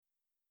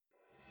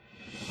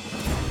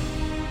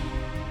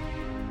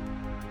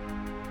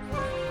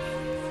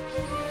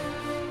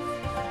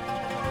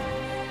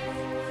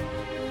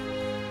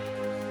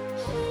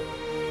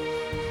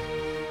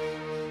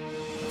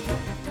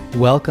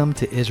Welcome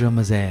to Israel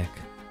Mosaic,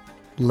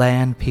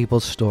 Land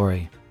People's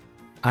Story.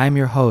 I'm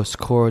your host,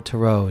 Cora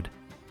Tarode,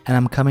 and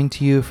I'm coming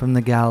to you from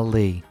the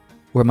Galilee,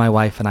 where my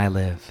wife and I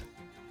live.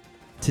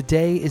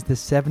 Today is the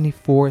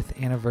 74th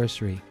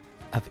anniversary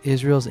of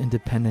Israel's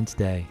Independence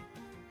Day.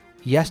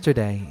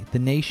 Yesterday, the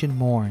nation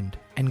mourned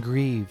and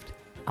grieved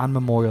on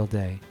Memorial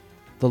Day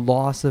the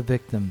loss of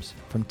victims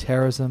from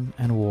terrorism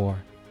and war.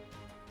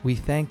 We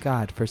thank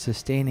God for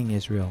sustaining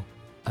Israel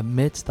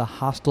amidst the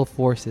hostile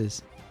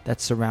forces that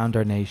surround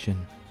our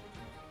nation.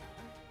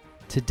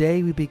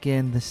 Today we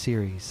begin the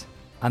series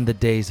on the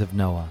days of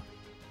Noah.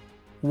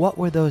 What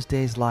were those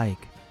days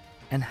like,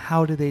 and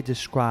how do they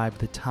describe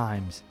the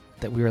times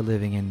that we are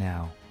living in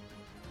now?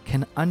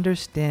 Can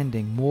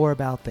understanding more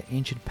about the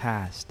ancient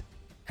past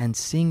and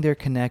seeing their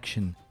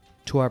connection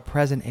to our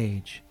present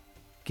age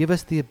give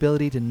us the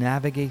ability to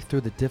navigate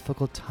through the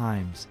difficult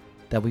times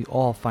that we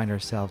all find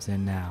ourselves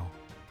in now?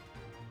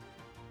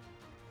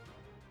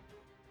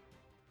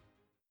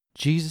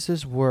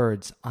 Jesus'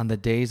 words on the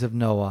days of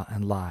Noah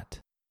and Lot.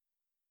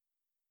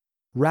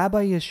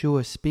 Rabbi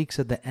Yeshua speaks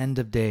of the end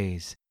of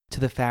days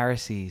to the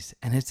Pharisees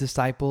and his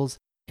disciples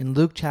in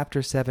Luke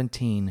chapter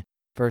 17,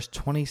 verse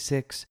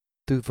 26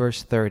 through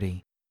verse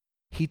 30.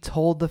 He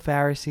told the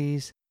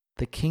Pharisees,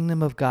 "The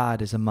kingdom of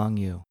God is among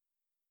you."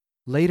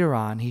 Later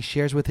on, he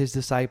shares with his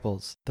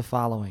disciples the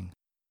following: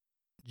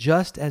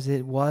 "Just as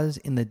it was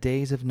in the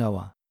days of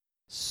Noah,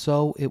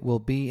 so it will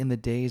be in the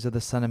days of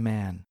the Son of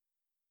Man.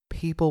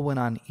 People went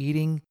on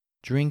eating,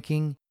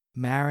 drinking,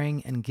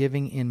 marrying, and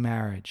giving in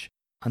marriage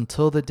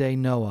until the day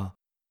Noah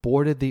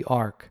boarded the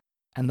ark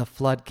and the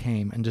flood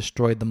came and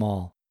destroyed them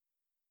all.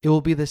 It will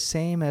be the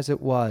same as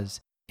it was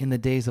in the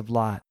days of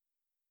Lot.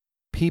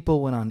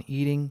 People went on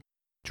eating,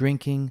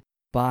 drinking,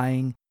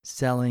 buying,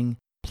 selling,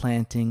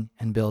 planting,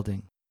 and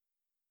building.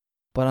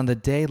 But on the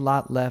day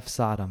Lot left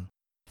Sodom,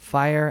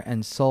 fire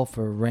and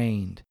sulfur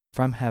rained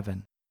from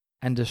heaven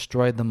and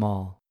destroyed them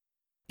all.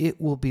 It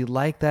will be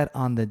like that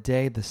on the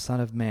day the Son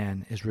of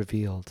Man is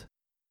revealed."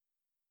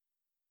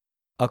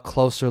 A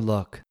closer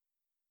look.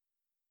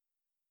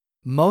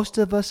 Most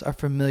of us are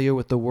familiar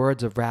with the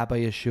words of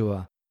Rabbi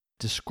Yeshua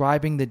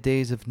describing the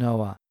days of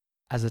Noah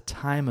as a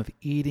time of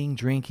eating,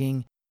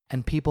 drinking,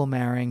 and people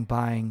marrying,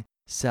 buying,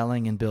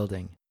 selling, and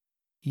building.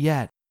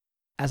 Yet,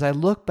 as I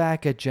look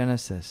back at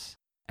Genesis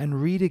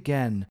and read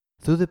again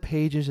through the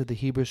pages of the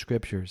Hebrew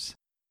Scriptures,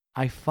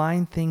 I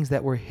find things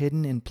that were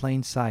hidden in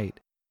plain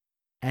sight.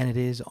 And it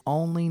is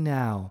only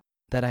now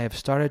that I have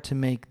started to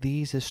make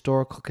these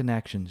historical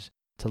connections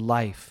to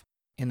life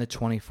in the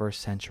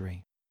 21st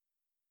century.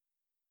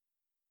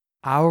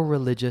 Our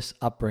religious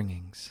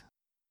upbringings.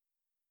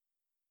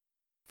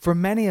 For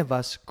many of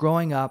us,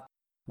 growing up,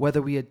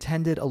 whether we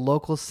attended a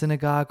local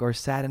synagogue or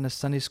sat in a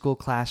Sunday school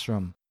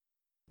classroom,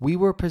 we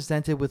were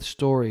presented with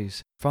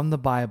stories from the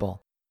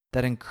Bible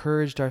that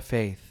encouraged our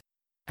faith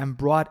and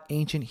brought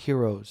ancient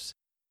heroes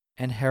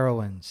and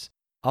heroines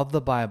of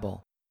the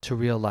Bible to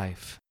real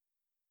life.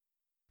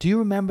 Do you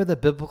remember the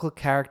biblical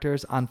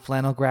characters on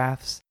flannel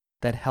graphs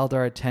that held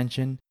our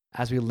attention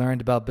as we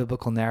learned about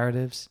biblical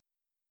narratives?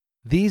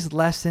 These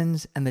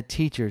lessons and the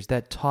teachers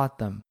that taught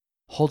them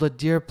hold a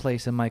dear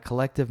place in my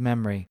collective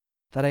memory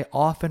that I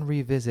often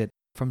revisit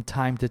from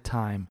time to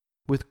time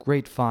with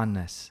great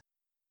fondness.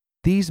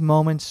 These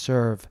moments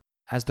serve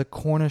as the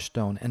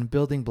cornerstone and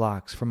building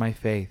blocks for my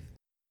faith.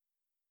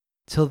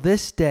 Till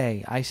this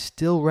day, I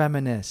still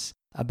reminisce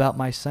about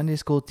my Sunday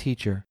school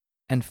teacher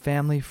and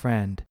family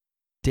friend,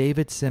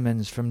 David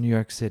Simmons from New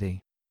York City.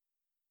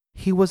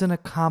 He was an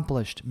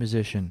accomplished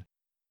musician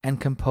and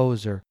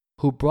composer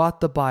who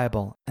brought the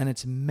Bible and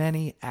its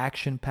many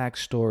action-packed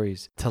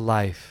stories to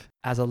life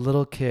as a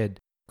little kid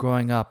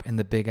growing up in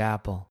the Big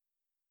Apple.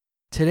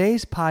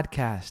 Today's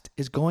podcast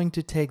is going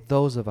to take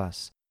those of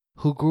us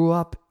who grew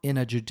up in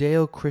a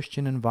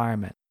Judeo-Christian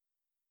environment,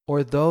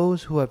 or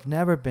those who have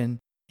never been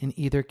in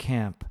either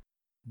camp,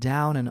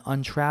 down an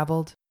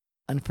untraveled,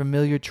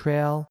 unfamiliar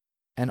trail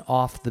and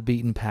off the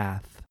beaten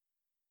path.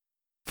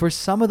 For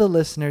some of the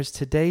listeners,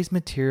 today's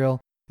material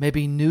may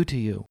be new to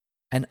you,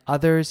 and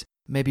others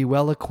may be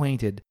well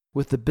acquainted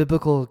with the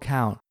biblical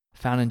account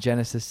found in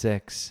Genesis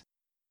 6.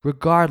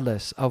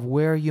 Regardless of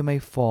where you may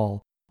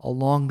fall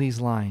along these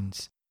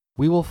lines,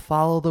 we will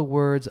follow the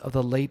words of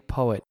the late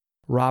poet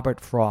Robert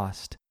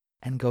Frost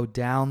and go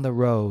down the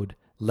road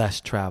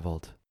less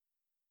traveled.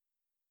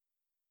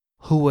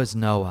 Who was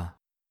Noah?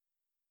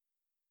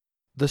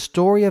 The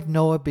story of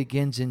Noah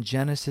begins in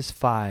Genesis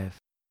 5,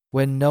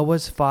 when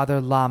Noah's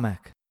father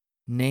Lamech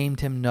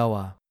named him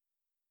Noah.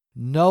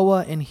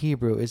 Noah in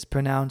Hebrew is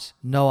pronounced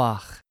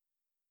Noach,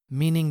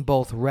 meaning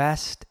both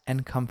rest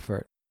and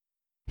comfort.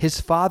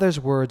 His father's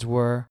words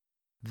were,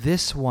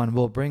 "This one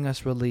will bring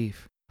us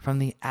relief from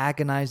the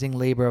agonizing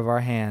labor of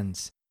our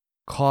hands,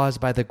 caused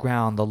by the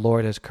ground the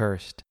Lord has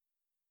cursed."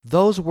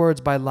 Those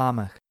words by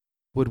Lamech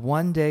would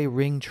one day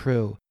ring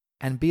true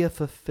and be a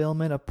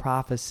fulfillment of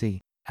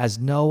prophecy as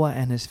Noah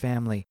and his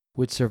family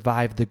would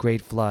survive the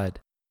great flood.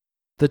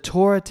 The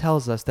Torah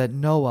tells us that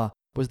Noah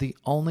was the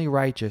only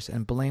righteous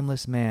and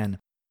blameless man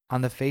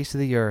on the face of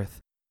the earth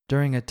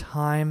during a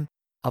time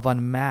of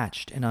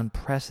unmatched and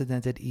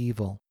unprecedented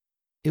evil.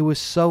 It was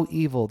so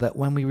evil that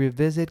when we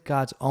revisit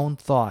God's own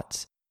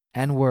thoughts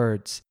and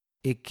words,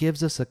 it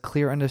gives us a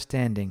clear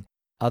understanding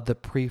of the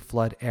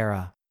pre-flood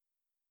era.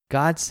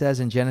 God says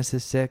in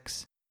Genesis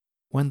 6,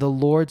 "When the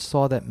Lord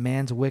saw that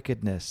man's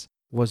wickedness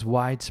was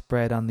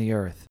widespread on the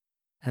earth,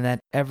 and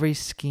that every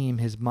scheme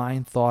his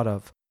mind thought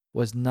of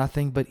was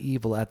nothing but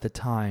evil at the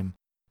time,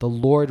 the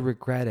Lord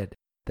regretted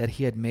that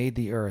he had made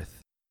the earth,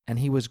 and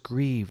he was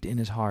grieved in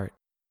his heart."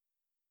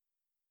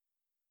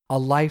 A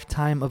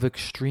lifetime of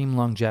extreme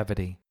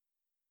longevity.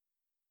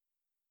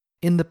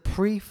 In the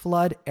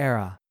pre-flood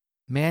era,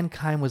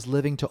 mankind was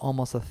living to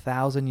almost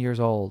 1,000 years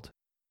old.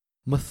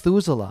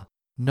 Methuselah,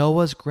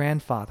 Noah's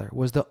grandfather,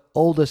 was the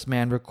oldest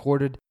man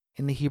recorded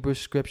in the Hebrew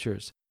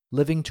Scriptures,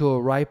 living to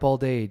a ripe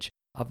old age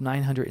of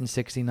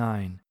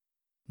 969.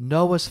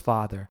 Noah's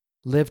father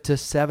lived to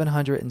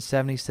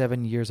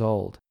 777 years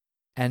old,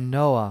 and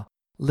Noah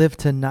lived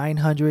to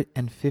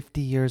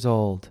 950 years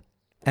old,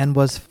 and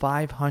was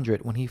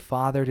 500 when he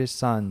fathered his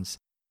sons,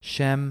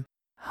 Shem,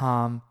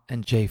 Ham,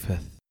 and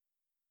Japheth.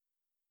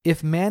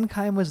 If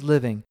mankind was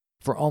living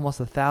for almost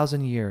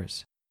 1,000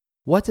 years,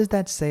 what does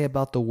that say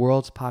about the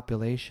world's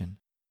population?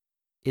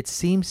 It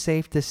seems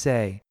safe to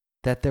say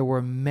that there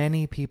were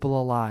many people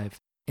alive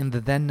in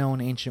the then-known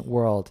ancient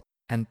world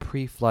and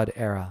pre-flood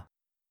era.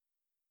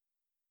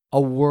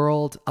 A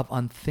world of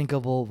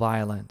unthinkable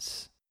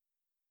violence.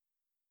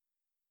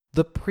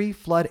 The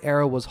pre-flood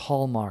era was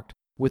hallmarked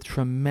with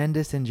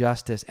tremendous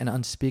injustice and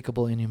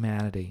unspeakable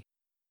inhumanity.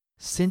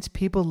 Since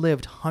people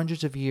lived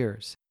hundreds of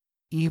years,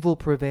 evil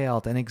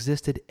prevailed and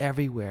existed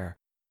everywhere,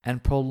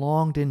 and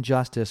prolonged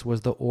injustice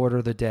was the order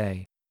of the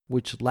day,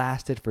 which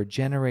lasted for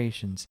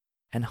generations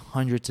and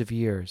hundreds of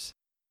years.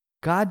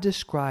 God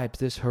describes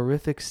this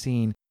horrific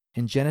scene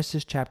in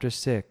Genesis chapter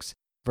 6,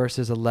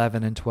 verses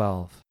 11 and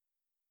 12.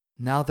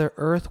 "Now the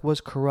earth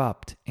was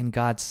corrupt in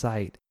God's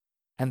sight,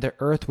 and the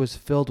earth was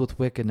filled with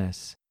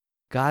wickedness.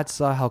 God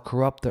saw how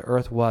corrupt the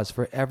earth was,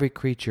 for every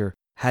creature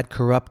had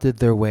corrupted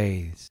their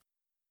ways."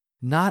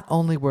 Not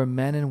only were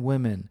men and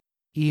women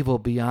evil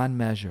beyond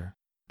measure,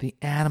 the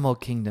animal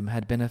kingdom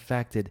had been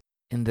affected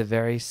in the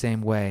very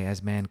same way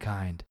as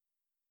mankind.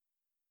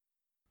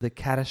 The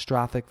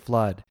catastrophic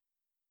flood.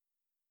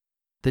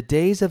 The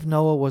days of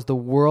Noah was the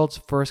world's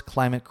first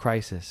climate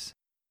crisis.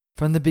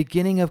 From the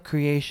beginning of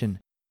creation,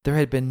 there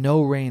had been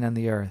no rain on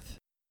the earth.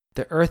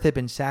 The earth had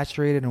been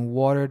saturated and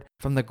watered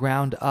from the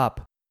ground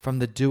up from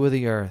the dew of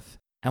the earth,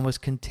 and was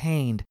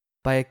contained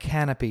by a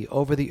canopy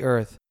over the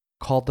earth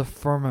called the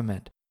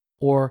firmament,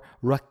 or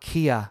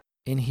rakia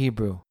in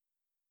Hebrew.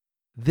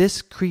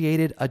 This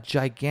created a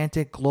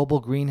gigantic global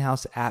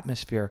greenhouse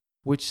atmosphere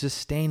which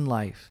sustained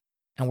life,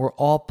 and where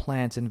all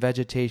plants and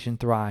vegetation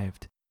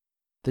thrived.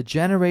 The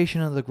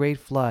generation of the Great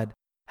Flood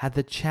had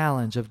the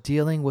challenge of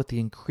dealing with the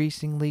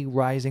increasingly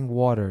rising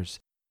waters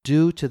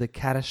due to the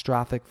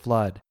catastrophic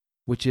flood,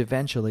 which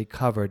eventually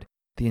covered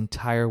the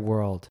entire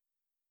world.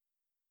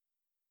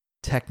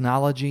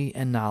 Technology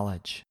and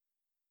knowledge.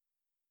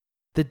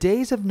 The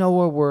days of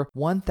Noah were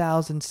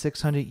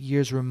 1,600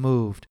 years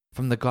removed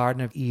from the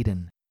Garden of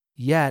Eden,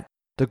 yet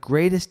the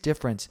greatest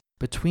difference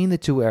between the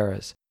two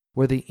eras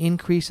were the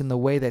increase in the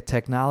way that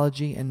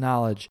technology and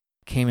knowledge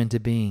came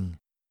into being.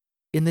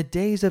 In the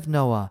days of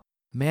Noah,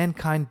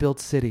 mankind built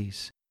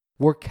cities,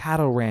 were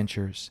cattle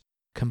ranchers,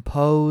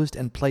 composed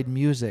and played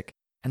music,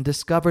 and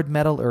discovered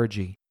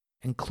metallurgy,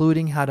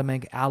 including how to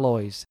make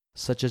alloys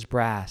such as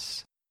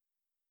brass.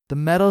 The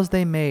metals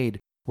they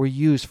made were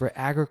used for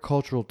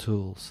agricultural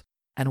tools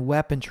and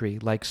weaponry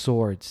like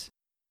swords.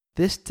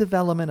 This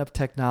development of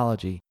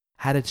technology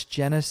had its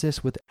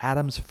genesis with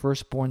Adam's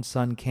firstborn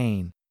son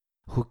Cain,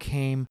 who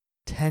came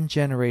 10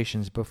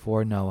 generations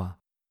before Noah.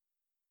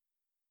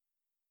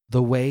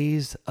 The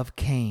ways of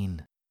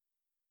Cain.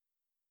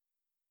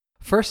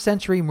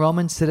 First-century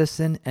Roman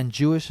citizen and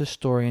Jewish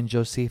historian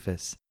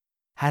Josephus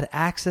had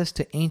access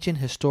to ancient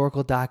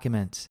historical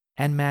documents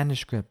and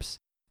manuscripts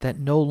that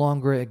no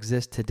longer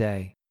exist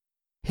today.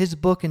 His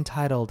book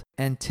entitled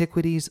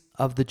Antiquities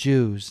of the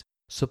Jews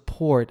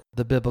support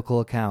the biblical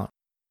account.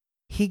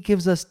 He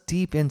gives us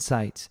deep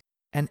insights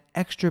and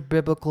extra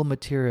biblical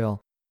material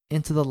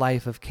into the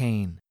life of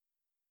Cain.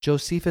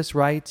 Josephus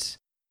writes,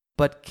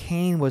 "But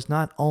Cain was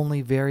not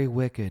only very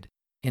wicked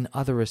in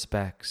other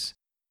respects,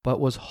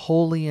 but was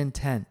wholly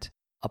intent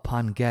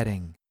upon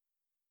getting."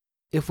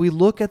 If we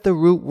look at the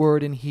root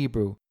word in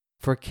Hebrew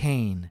for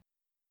Cain,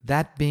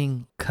 that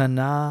being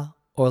kana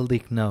or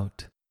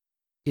liknot,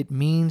 it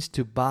means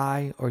to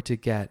buy or to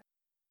get.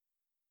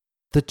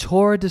 The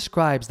Torah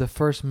describes the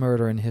first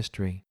murder in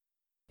history.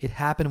 It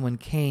happened when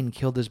Cain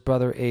killed his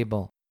brother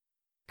Abel.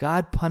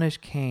 God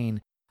punished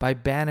Cain by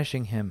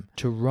banishing him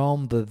to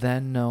roam the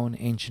then-known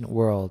ancient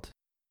world.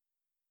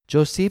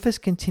 Josephus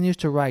continues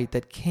to write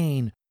that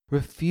Cain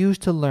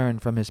refused to learn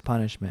from his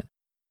punishment.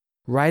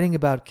 Writing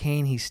about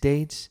Cain, he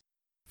states,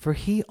 "For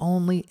he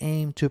only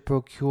aimed to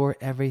procure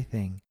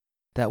everything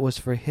that was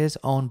for his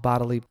own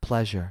bodily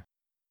pleasure.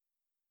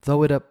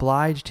 Though it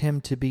obliged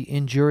him to be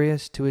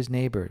injurious to his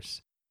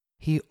neighbors,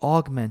 he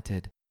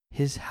augmented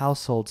his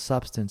household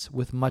substance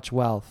with much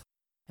wealth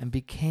and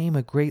became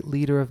a great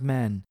leader of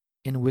men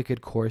in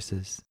wicked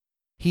courses.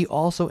 He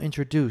also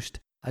introduced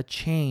a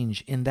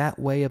change in that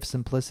way of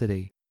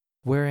simplicity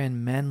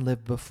wherein men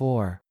lived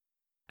before,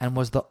 and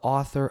was the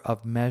author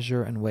of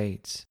measure and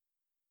weights.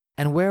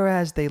 And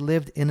whereas they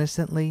lived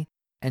innocently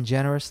and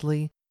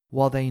generously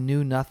while they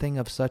knew nothing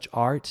of such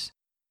arts,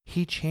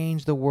 he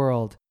changed the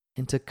world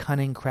into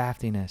cunning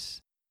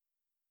craftiness.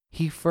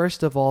 He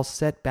first of all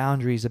set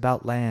boundaries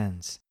about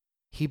lands.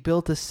 He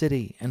built a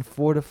city and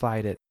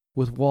fortified it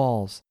with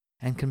walls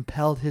and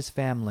compelled his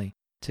family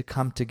to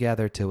come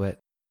together to it.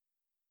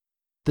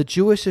 The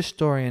Jewish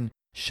historian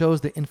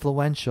shows the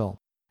influential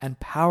and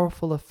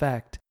powerful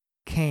effect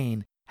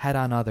Cain had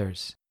on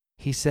others.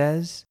 He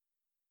says,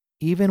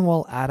 "Even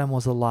while Adam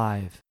was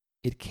alive,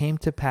 it came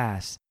to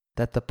pass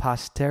that the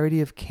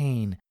posterity of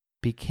Cain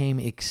became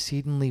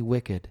exceedingly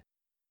wicked,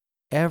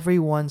 every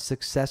one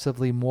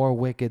successively more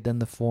wicked than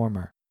the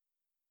former.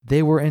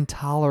 They were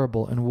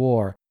intolerable in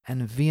war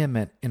and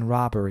vehement in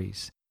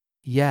robberies.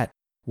 Yet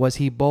was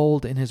he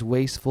bold in his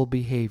wasteful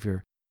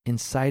behavior,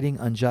 inciting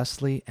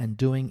unjustly and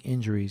doing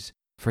injuries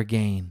for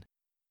gain."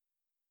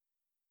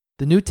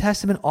 The New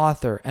Testament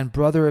author and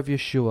brother of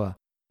Yeshua,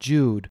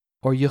 Jude,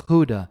 or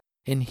Yehuda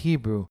in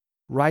Hebrew,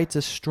 writes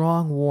a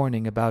strong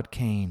warning about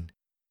Cain.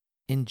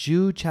 In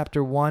Jude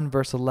chapter 1,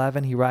 verse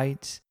 11, he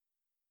writes,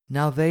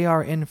 "Now they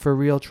are in for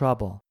real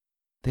trouble.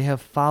 They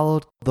have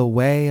followed the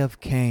way of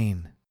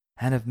Cain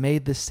and have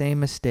made the same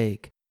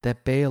mistake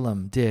that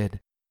Balaam did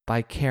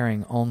by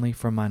caring only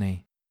for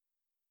money."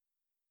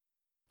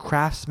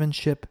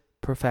 Craftsmanship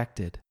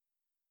perfected.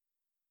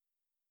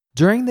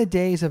 During the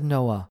days of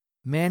Noah,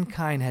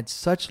 mankind had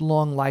such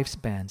long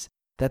lifespans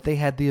that they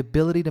had the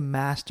ability to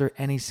master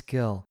any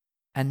skill,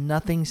 and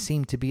nothing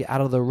seemed to be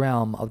out of the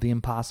realm of the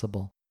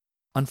impossible.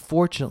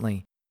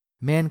 Unfortunately,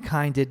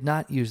 mankind did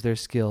not use their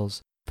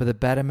skills for the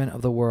betterment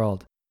of the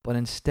world, but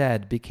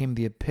instead became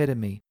the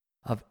epitome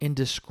of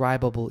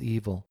indescribable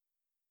evil.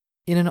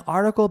 In an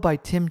article by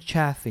Tim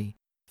Chaffee,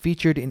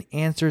 featured in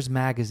Answers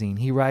magazine,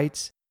 he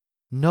writes,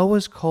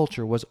 "Noah's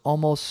culture was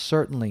almost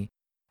certainly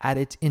at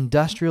its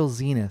industrial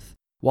zenith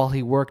while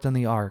he worked on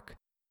the ark.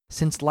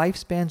 Since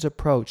lifespans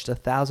approached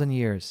 1,000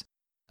 years,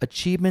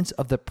 achievements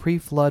of the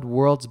pre-flood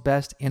world's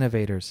best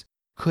innovators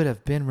could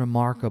have been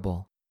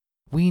remarkable.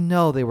 We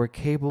know they were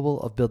capable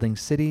of building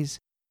cities,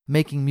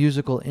 making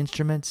musical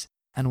instruments,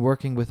 and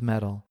working with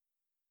metal.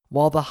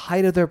 While the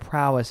height of their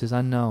prowess is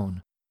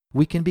unknown,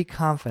 we can be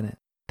confident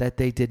that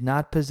they did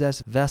not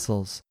possess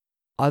vessels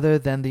other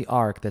than the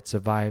ark that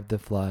survived the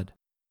flood."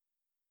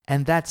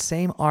 And that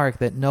same ark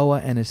that Noah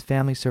and his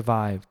family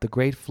survived the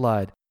great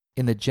flood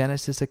in the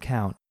Genesis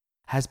account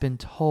has been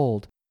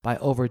told by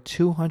over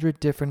 200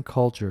 different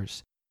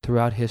cultures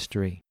throughout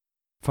history,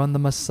 from the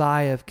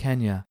Maasai of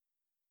Kenya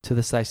to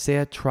the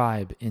Saisei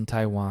tribe in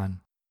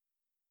Taiwan.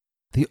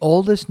 The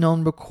oldest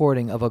known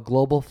recording of a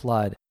global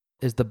flood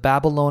is the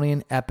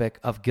Babylonian epic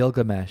of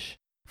Gilgamesh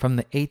from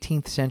the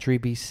 18th century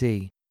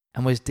BC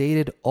and was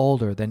dated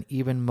older than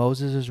even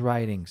Moses'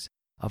 writings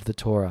of the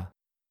Torah.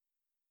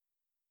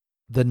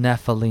 The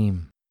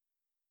Nephilim.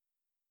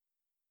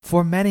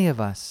 For many of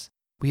us,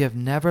 we have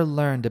never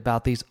learned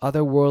about these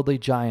otherworldly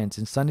giants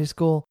in Sunday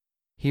school,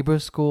 Hebrew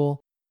school,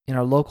 in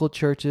our local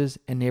churches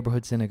and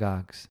neighborhood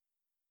synagogues.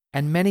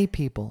 And many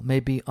people may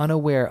be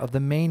unaware of the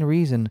main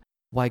reason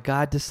why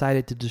God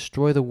decided to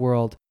destroy the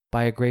world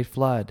by a great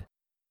flood.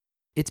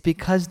 It's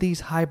because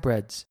these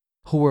hybrids,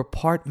 who were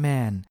part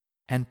man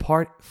and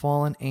part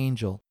fallen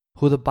angel,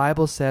 who the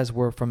Bible says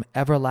were from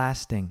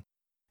everlasting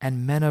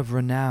and men of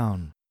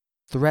renown,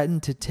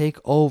 threatened to take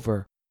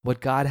over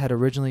what God had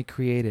originally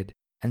created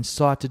and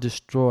sought to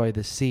destroy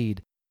the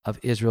seed of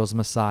Israel's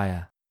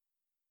Messiah.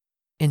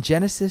 In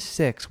Genesis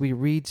 6, we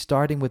read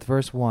starting with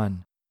verse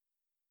 1,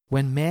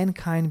 "When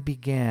mankind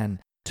began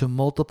to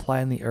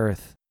multiply on the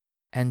earth,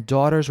 and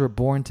daughters were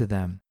born to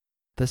them,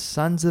 the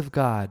sons of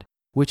God,"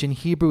 which in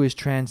Hebrew is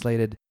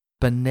translated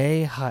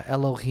B'nai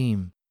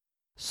Ha-Elohim,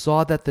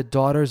 saw that the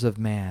daughters of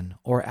man,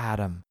 or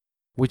Adam,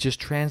 which is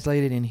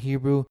translated in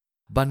Hebrew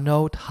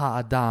Banot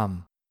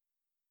Ha-Adam.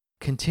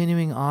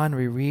 Continuing on,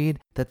 we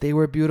read that they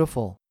were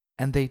beautiful,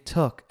 and they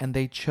took and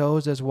they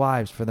chose as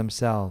wives for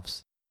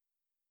themselves.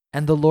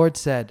 And the Lord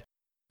said,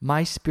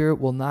 "My spirit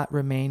will not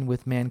remain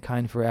with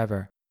mankind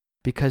forever,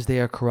 because they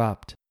are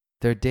corrupt.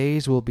 Their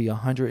days will be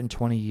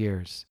 120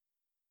 years.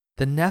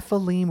 The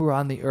Nephilim were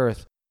on the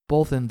earth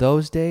both in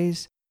those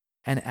days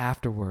and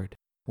afterward,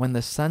 when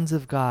the sons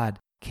of God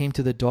came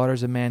to the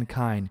daughters of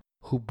mankind,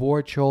 who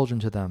bore children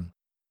to them.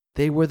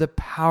 They were the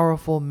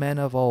powerful men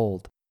of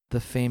old,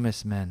 the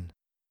famous men."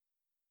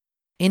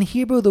 In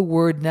Hebrew, the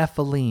word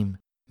Nephilim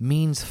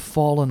means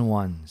fallen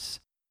ones,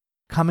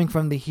 coming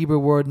from the Hebrew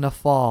word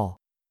Nephal,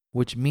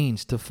 which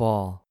means to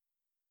fall.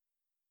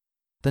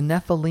 The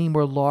Nephilim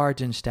were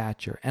large in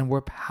stature and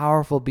were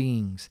powerful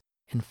beings,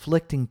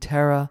 inflicting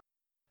terror,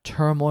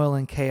 turmoil,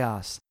 and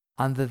chaos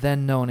on the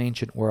then-known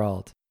ancient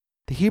world.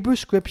 The Hebrew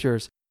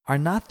Scriptures are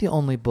not the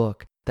only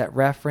book that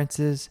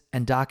references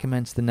and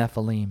documents the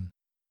Nephilim.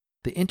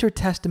 the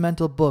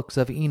intertestamental books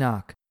of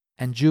Enoch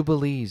and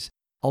Jubilees,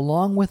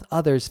 along with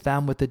others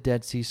found with the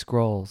Dead Sea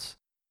Scrolls.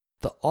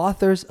 The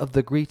authors of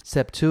the Greek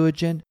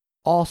Septuagint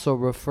also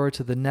refer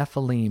to the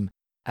Nephilim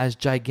as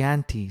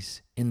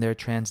gigantes in their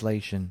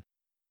translation.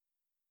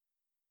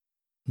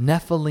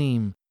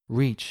 Nephilim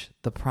reach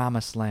the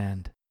Promised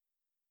Land.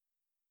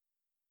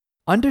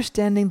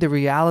 Understanding the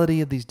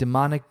reality of these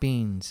demonic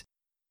beings,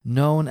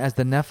 known as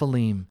the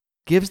Nephilim,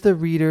 gives the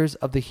readers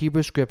of the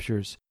Hebrew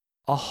Scriptures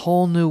a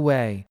whole new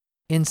way,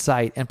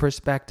 insight, and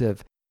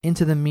perspective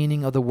into the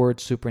meaning of the word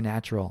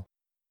supernatural.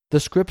 The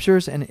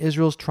Scriptures and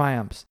Israel's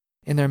triumphs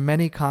in their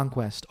many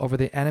conquests over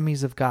the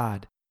enemies of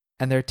God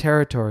and their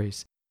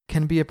territories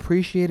can be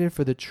appreciated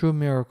for the true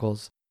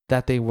miracles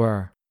that they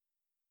were.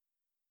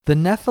 The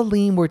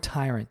Nephilim were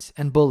tyrants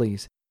and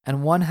bullies,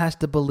 and one has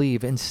to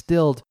believe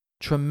instilled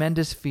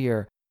tremendous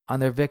fear on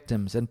their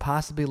victims and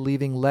possibly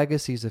leaving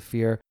legacies of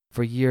fear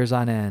for years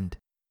on end.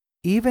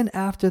 Even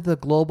after the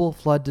global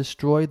flood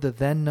destroyed the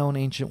then-known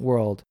ancient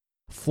world,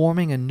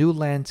 forming a new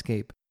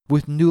landscape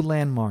with new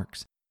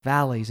landmarks,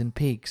 valleys, and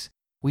peaks,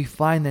 we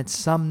find that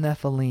some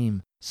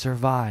Nephilim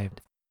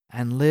survived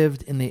and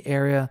lived in the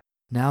area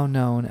now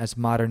known as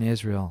modern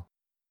Israel.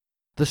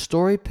 The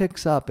story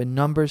picks up in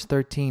Numbers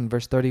 13,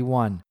 verse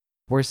 31,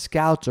 where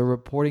scouts are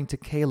reporting to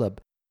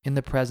Caleb in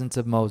the presence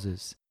of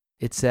Moses.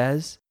 It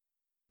says,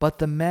 "But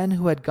the men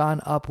who had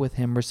gone up with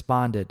him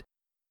responded,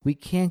 'We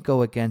can't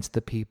go against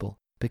the people,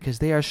 because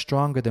they are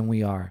stronger than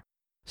we are.'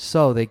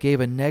 So they gave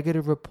a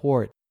negative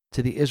report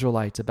to the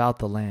Israelites about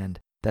the land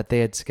that they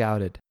had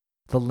scouted.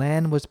 The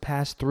land was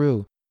passed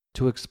through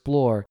to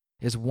explore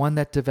is one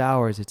that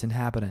devours its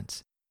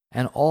inhabitants,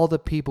 and all the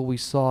people we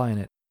saw in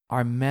it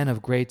are men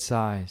of great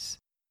size.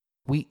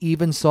 We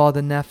even saw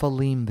the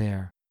Nephilim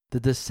there. The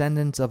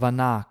descendants of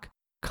Anak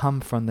come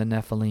from the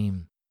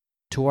Nephilim.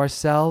 To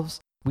ourselves,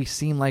 we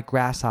seem like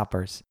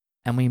grasshoppers,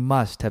 and we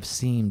must have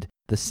seemed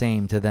the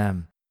same to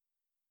them."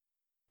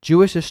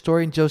 Jewish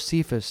historian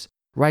Josephus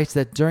writes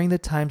that during the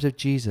times of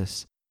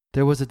Jesus,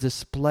 there was a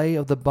display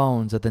of the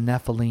bones of the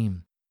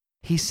Nephilim.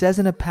 He says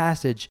in a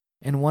passage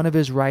in one of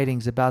his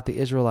writings about the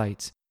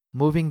Israelites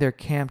moving their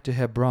camp to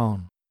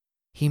Hebron,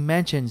 he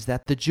mentions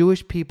that the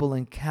Jewish people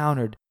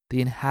encountered the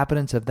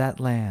inhabitants of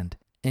that land,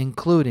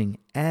 including,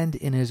 and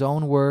in his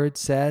own words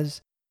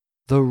says,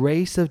 "the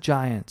race of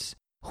giants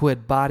who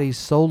had bodies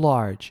so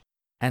large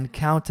and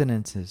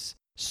countenances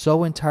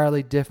so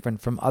entirely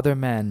different from other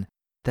men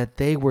that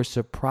they were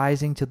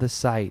surprising to the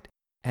sight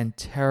and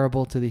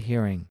terrible to the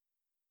hearing.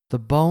 The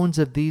bones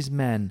of these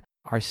men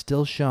are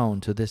still shown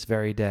to this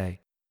very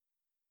day."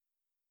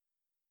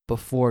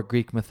 Before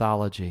Greek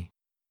mythology.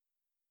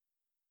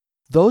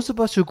 Those of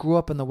us who grew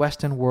up in the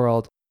Western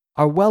world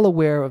are well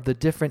aware of the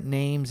different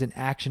names and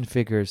action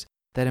figures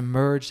that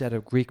emerged out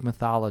of Greek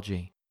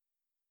mythology.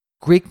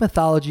 Greek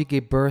mythology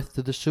gave birth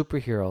to the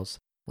superheroes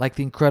like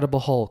the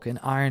Incredible Hulk and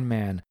Iron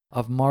Man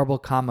of Marvel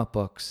comic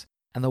books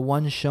and the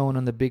ones shown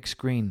on the big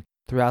screen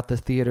throughout the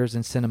theaters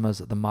and cinemas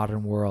of the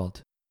modern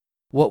world.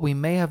 What we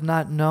may have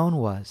not known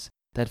was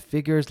that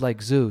figures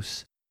like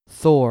Zeus,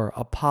 Thor,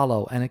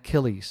 Apollo, and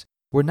Achilles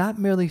were not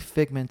merely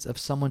figments of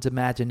someone's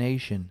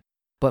imagination,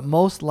 but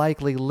most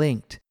likely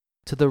linked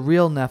to the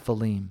real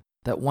Nephilim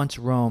that once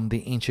roamed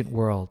the ancient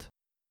world.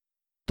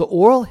 The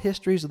oral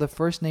histories of the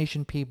First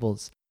Nation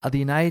peoples of the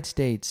United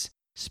States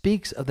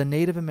speaks of the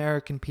Native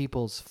American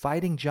peoples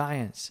fighting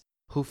giants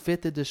who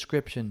fit the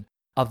description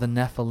of the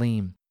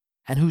Nephilim,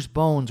 and whose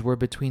bones were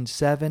between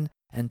 7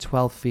 and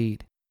 12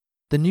 feet.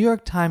 The New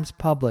York Times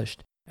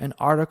published an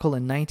article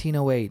in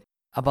 1908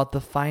 about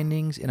the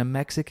findings in a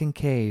Mexican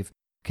cave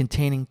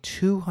containing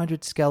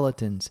 200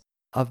 skeletons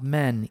of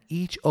men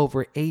each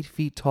over 8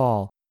 feet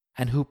tall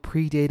and who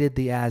predated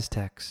the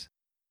Aztecs.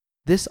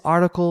 This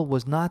article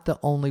was not the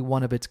only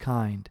one of its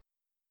kind.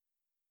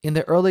 In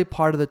the early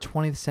part of the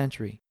 20th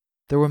century,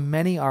 there were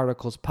many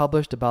articles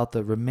published about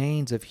the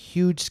remains of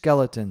huge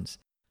skeletons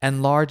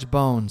and large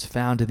bones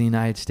found in the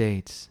United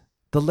States.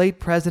 The late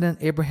President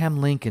Abraham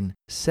Lincoln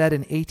said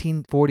in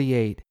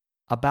 1848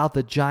 about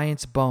the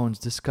giants' bones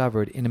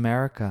discovered in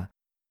America,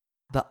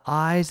 "The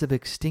eyes of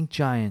extinct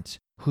giants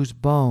whose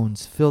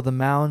bones fill the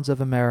mounds of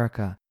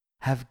America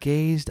have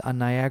gazed on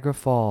Niagara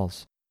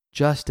Falls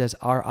just as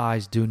our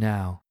eyes do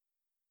now."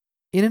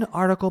 In an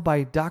article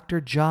by Dr.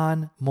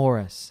 John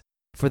Morris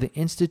for the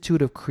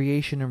Institute of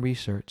Creation and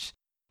Research,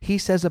 he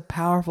says a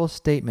powerful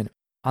statement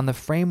on the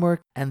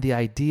framework and the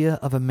idea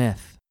of a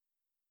myth.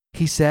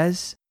 He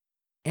says,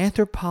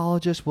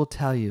 "Anthropologists will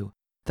tell you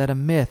that a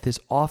myth is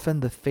often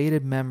the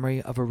faded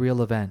memory of a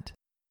real event.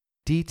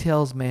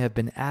 Details may have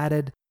been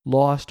added,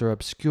 lost, or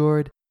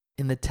obscured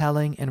in the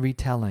telling and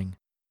retelling,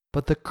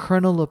 but the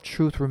kernel of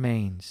truth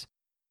remains.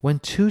 When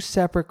two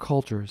separate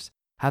cultures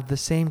have the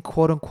same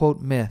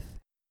quote-unquote myth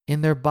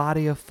in their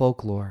body of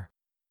folklore,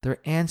 their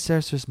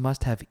ancestors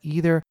must have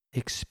either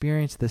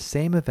experienced the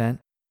same event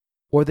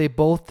or they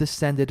both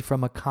descended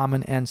from a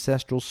common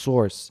ancestral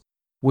source,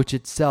 which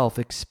itself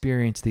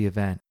experienced the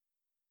event.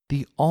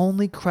 The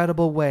only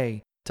credible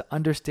way to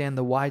understand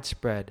the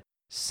widespread,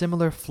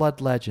 similar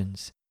flood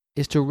legends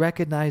is to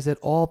recognize that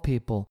all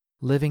people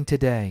living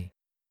today,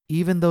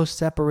 even those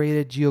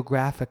separated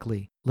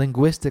geographically,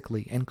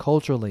 linguistically, and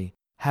culturally,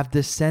 have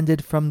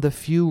descended from the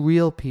few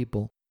real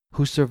people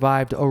who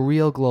survived a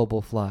real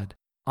global flood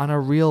on a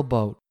real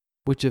boat,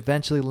 which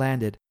eventually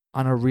landed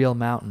on a real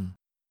mountain.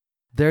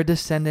 Their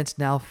descendants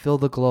now fill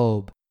the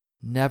globe,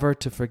 never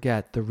to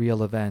forget the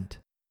real event.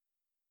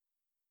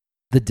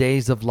 The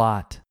days of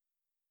Lot.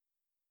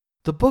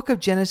 The book of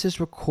Genesis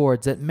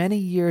records that many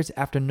years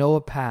after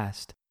Noah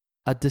passed,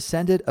 a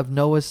descendant of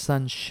Noah's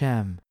son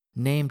Shem,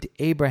 named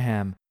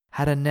Abraham,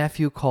 had a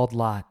nephew called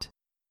Lot.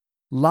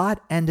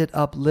 Lot ended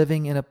up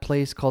living in a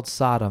place called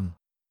Sodom.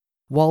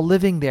 While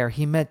living there,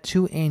 he met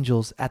two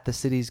angels at the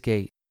city's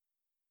gate.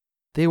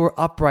 They were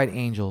upright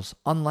angels,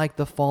 unlike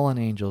the fallen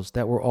angels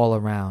that were all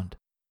around.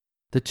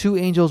 The two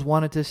angels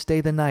wanted to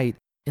stay the night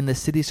in the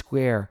city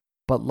square,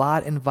 but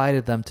Lot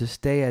invited them to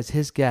stay as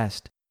his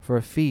guest for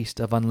a feast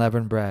of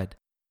unleavened bread.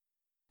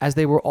 As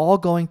they were all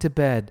going to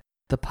bed,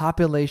 the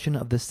population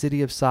of the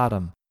city of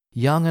Sodom,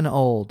 young and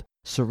old,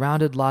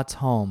 surrounded Lot's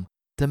home,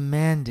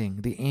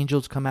 demanding the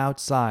angels come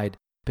outside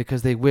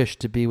because they wished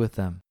to be with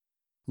them.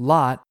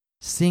 Lot,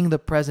 seeing the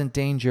present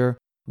danger,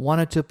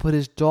 wanted to put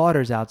his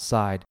daughters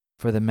outside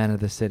for the men of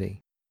the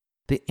city.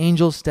 The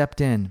angels stepped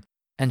in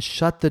and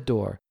shut the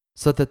door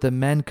so that the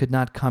men could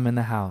not come in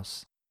the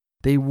house.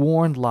 They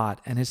warned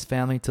Lot and his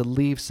family to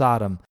leave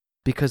Sodom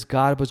because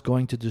God was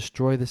going to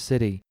destroy the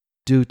city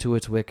due to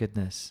its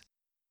wickedness.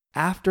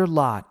 After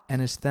Lot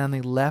and his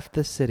family left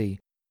the city,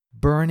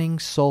 burning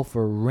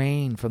sulfur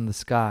rained from the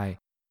sky,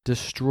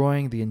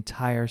 destroying the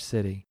entire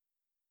city.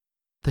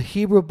 The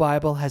Hebrew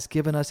Bible has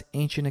given us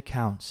ancient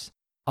accounts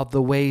of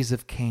the ways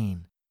of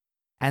Cain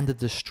and the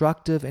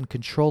destructive and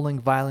controlling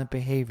violent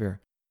behavior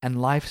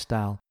and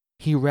lifestyle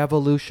he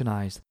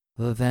revolutionized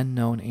the then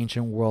known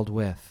ancient world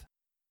with.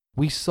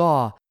 We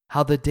saw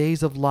how the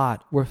days of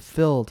Lot were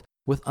filled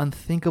with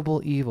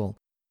unthinkable evil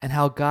and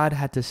how God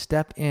had to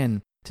step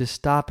in to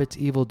stop its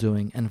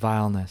evildoing and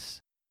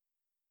vileness.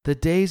 The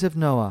days of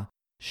Noah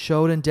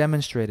showed and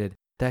demonstrated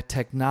that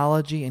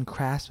technology and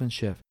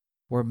craftsmanship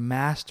were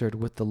mastered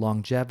with the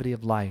longevity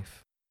of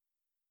life.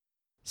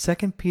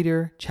 2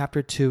 Peter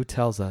chapter 2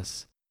 tells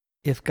us,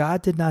 "If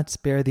God did not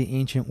spare the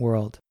ancient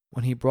world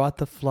when he brought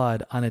the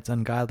flood on its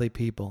ungodly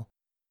people,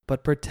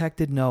 but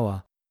protected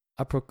Noah,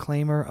 a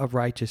proclaimer of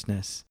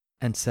righteousness,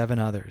 and 7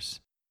 others.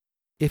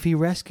 If he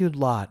rescued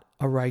Lot,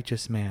 a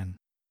righteous man,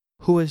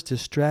 who was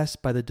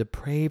distressed by the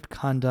depraved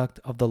conduct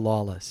of the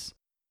lawless.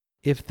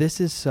 If this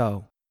is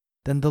so,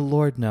 then the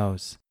Lord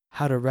knows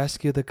how to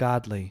rescue the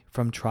godly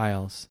from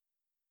trials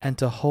and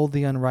to hold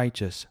the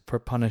unrighteous for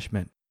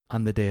punishment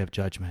on the day of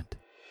judgment."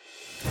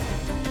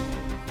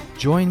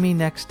 Join me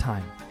next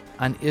time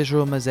on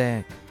Israel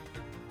Mosaic,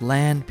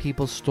 Land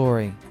People's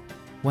Story,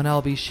 when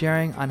I'll be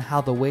sharing on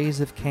how the ways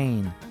of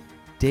Cain,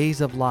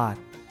 days of Lot,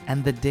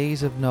 and the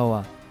days of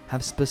Noah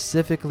have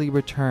specifically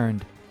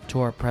returned to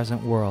our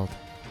present world.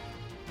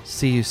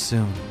 See you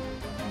soon.